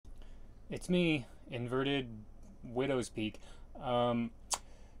It's me, inverted widow's peak. Might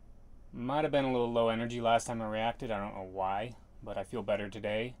have been a little low energy last time I reacted. I don't know why, but I feel better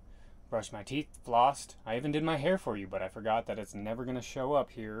today. Brushed my teeth, flossed. I even did my hair for you, but I forgot that it's never gonna show up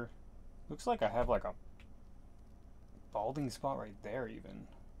here. Looks like I have like a balding spot right there even.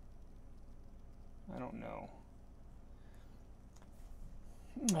 I don't know.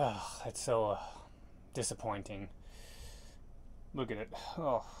 Ugh, it's so disappointing. Look at it.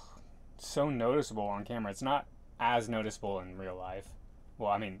 Oh, so noticeable on camera. It's not as noticeable in real life. Well,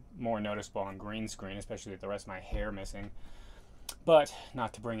 I mean, more noticeable on green screen, especially with the rest of my hair missing. But,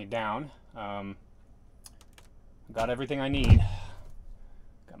 not to bring it down, got everything I need.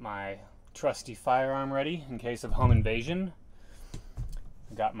 Got my trusty firearm ready in case of home invasion.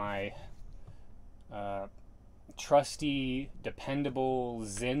 Got my trusty, dependable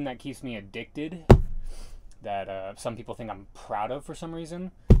Zin that keeps me addicted, that some people think I'm proud of for some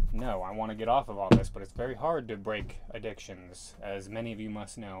reason. No, I want to get off of all this, but it's very hard to break addictions, as many of you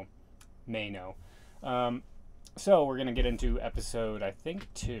may know. So we're going to get into episode, I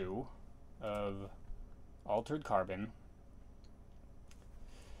think, 2 of Altered Carbon.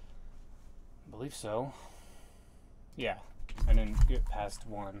 I believe so. Yeah, I didn't get past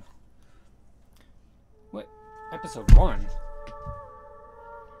 1. What? Episode 1?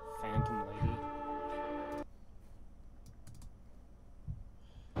 Phantom Lady.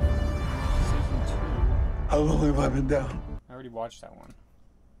 Season 2. How long have I been down? I already watched that one.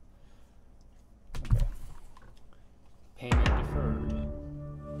 Okay. Payment deferred.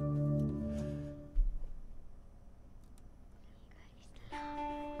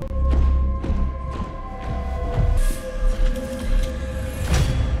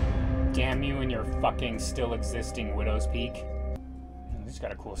 Damn you and your fucking still existing Widow's Peak. He's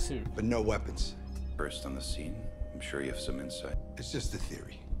got a cool suit. But no weapons. First on the scene, I'm sure you have some insight. It's just a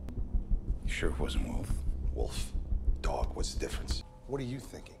theory. You sure it wasn't Wolf? Wolf. Dog, what's the difference? What are you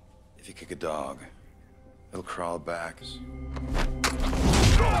thinking? If you kick a dog, it'll crawl back. Yeah,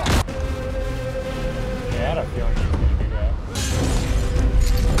 I had a feeling he was gonna do that.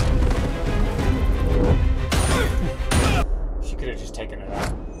 She could have just taken it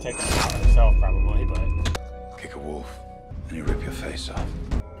out herself, probably, but... Kick a wolf, and you rip your face off.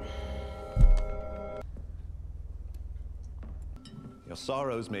 Your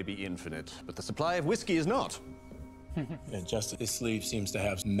sorrows may be infinite, but the supply of whiskey is not. And just this sleeve seems to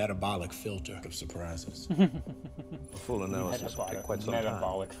have metabolic filter of surprises. A full analysis will take quite some time.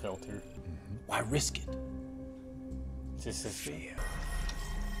 Metabolic filter. Why risk it? Just this fear.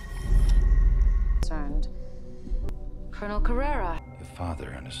 Concerned. Colonel Carrera. Your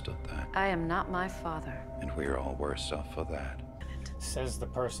father understood that, I am not my father. and we're all worse off for that. Says the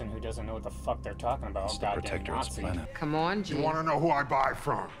person who doesn't know what the fuck they're talking about. It's the Goddamn protector of this Nazi. planet. Come on, You G. want to know who I buy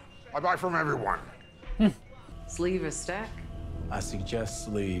from? I buy from everyone. Sleeve a stack. I suggest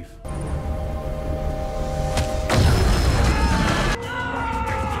sleeve.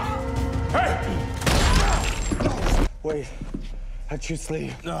 Wait, how'd you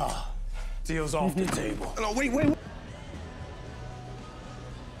sleeve? No, deal's off the table. No, wait.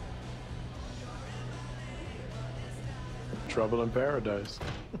 Trouble in paradise.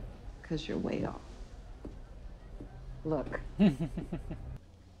 Because you're way off. Look.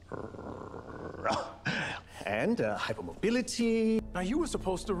 And hypermobility. Now you were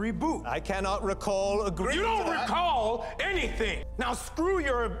supposed to reboot. I cannot recall agreeing You don't to that. recall anything. Now screw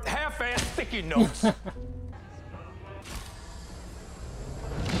your half-ass sticky notes. The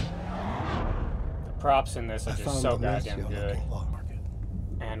props in this are just so goddamn good.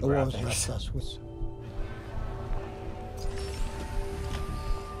 And graphics.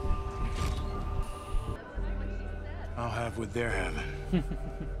 I'll have what they're having.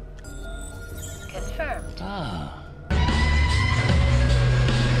 Confirmed.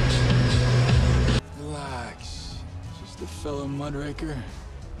 Relax. Just a fellow mudraker.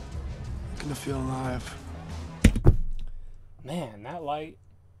 Looking to feel alive. Man, that light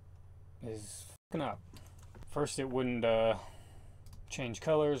is fucking up. First it wouldn't change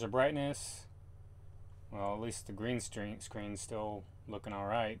colors or brightness. Well, at least the green screen's still looking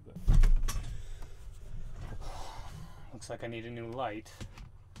alright, but looks like I need a new light.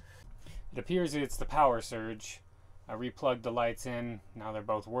 It appears it's the power surge. I replugged the lights in, now they're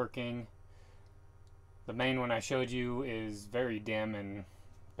both working. The main one I showed you is very dim and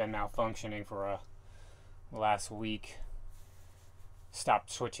been malfunctioning for last week.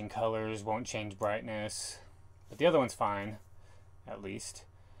 Stopped switching colors, won't change brightness. But the other one's fine, at least.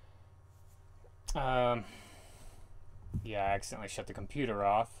 Yeah, I accidentally shut the computer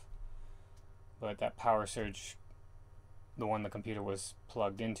off. But that power surge the one the computer was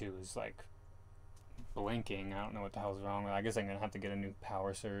plugged into is like blinking. I don't know what the hell's wrong with it. I guess I'm gonna have to get a new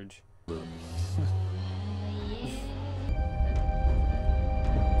power surge.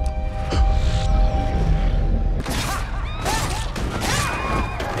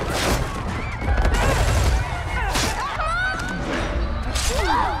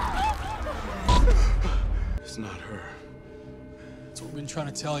 It's not her. That's what we've been trying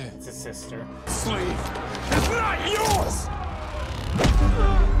to tell you. It's his sister. Sleeve. It's not yours!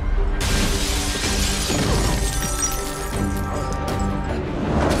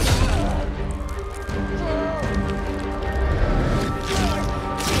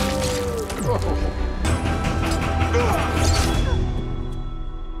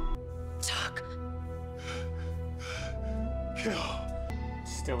 Doc. Kill.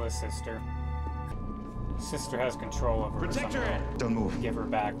 Still his sister. Sister has control over her. Protect your somehow. head. Don't move. Give her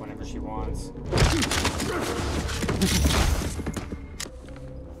back whenever she wants.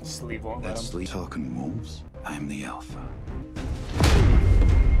 Sleeve won't let That him. sleep talking moves. I'm the alpha.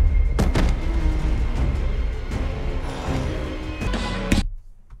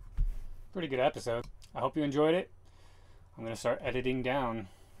 Pretty good episode. I hope you enjoyed it. I'm gonna start editing down.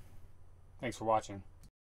 Thanks for watching.